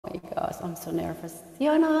I'm so nervous.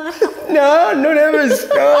 Yana. No, no nervous.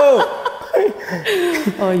 No.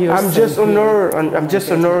 Oh, you're I'm so just good. honored. I'm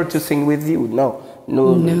just honored to sing with you. No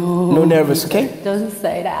nervous. Okay. Don't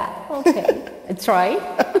say that. Okay. I try.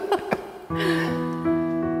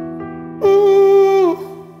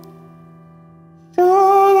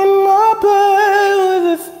 Drawing my bed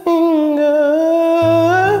with a finger,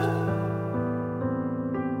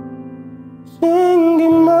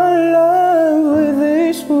 singing my love with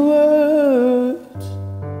these words.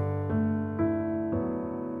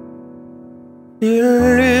 You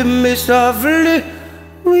leave me softly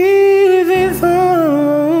with this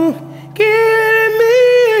song, killing me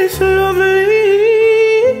slowly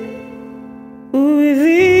with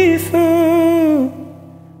this song,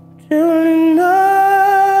 telling I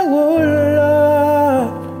will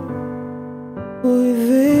love with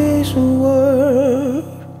this word,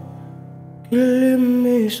 killing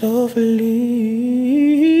me softly.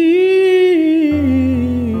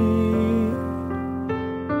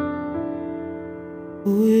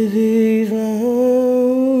 With his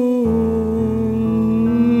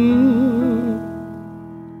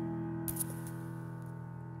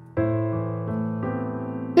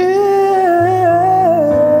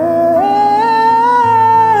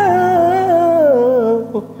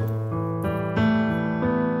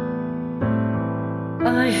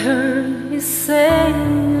I heard you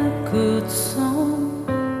sing a good song.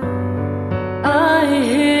 I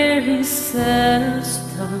hear his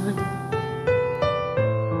saddest time,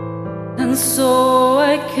 and so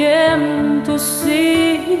I came to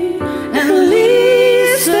see and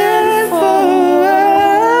listen for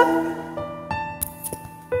her.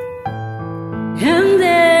 And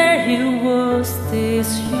there he was,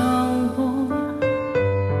 this young boy,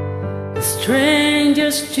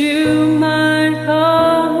 strangers to my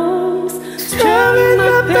arms, strumming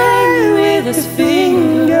my pain with his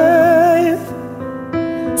fingers,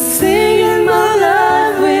 singing my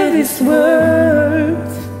life with his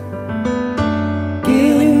words,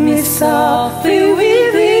 killing me softly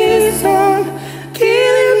with his song,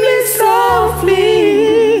 killing me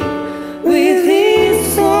softly with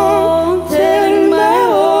his song, telling my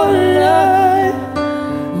whole life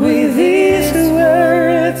with his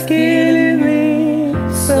words, killing me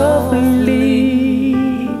softly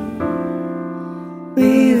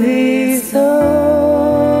with his song.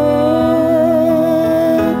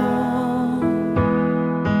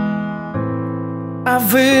 I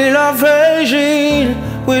feel a virgin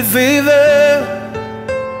with fever.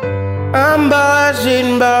 I'm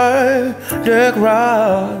buzzing by the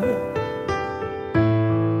crowd.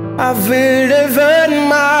 I feel the burn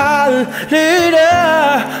my leader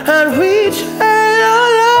and reach out.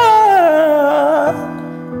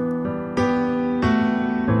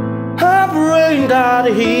 I pray that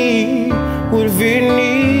he will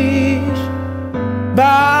finish,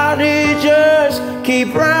 but he just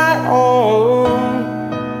keep right on.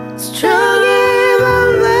 Struggling my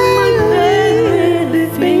pain with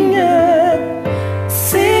his finger,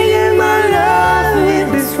 singing my life with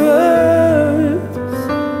his words,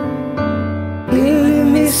 killing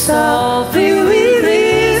me softly with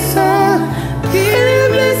his song,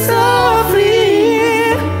 killing me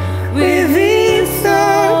softly with his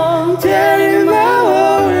song, telling my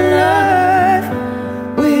whole life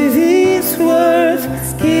with his words,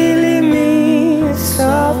 killing me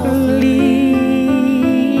softly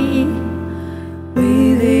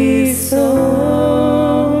with his song.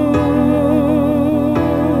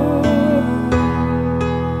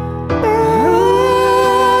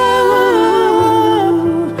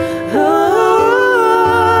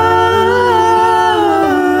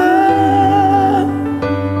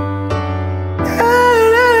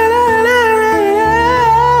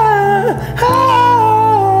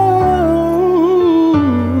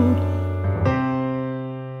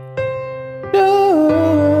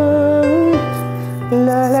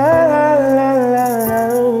 La la la la la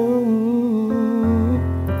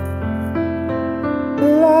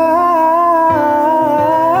la.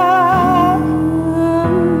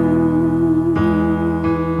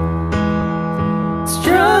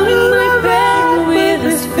 Strumming my back with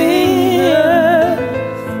his fingers,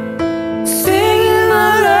 singing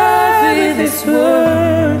my life with his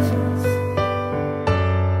words,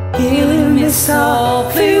 killing me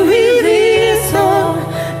softly with his song,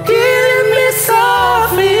 killing me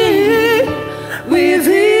softly with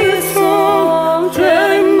his song,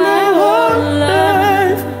 telling my whole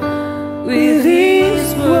life with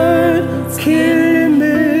his words, killing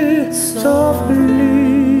me softly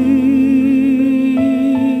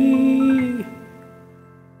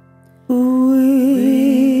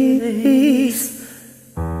with his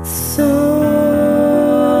song.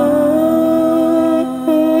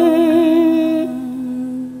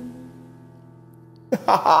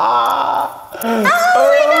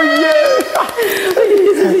 Oh yeah!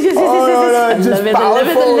 Yes, Oh, no, just I love it, I love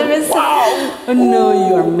it, I powerful. love it. Wow. Oh no,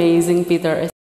 you're amazing, Peter.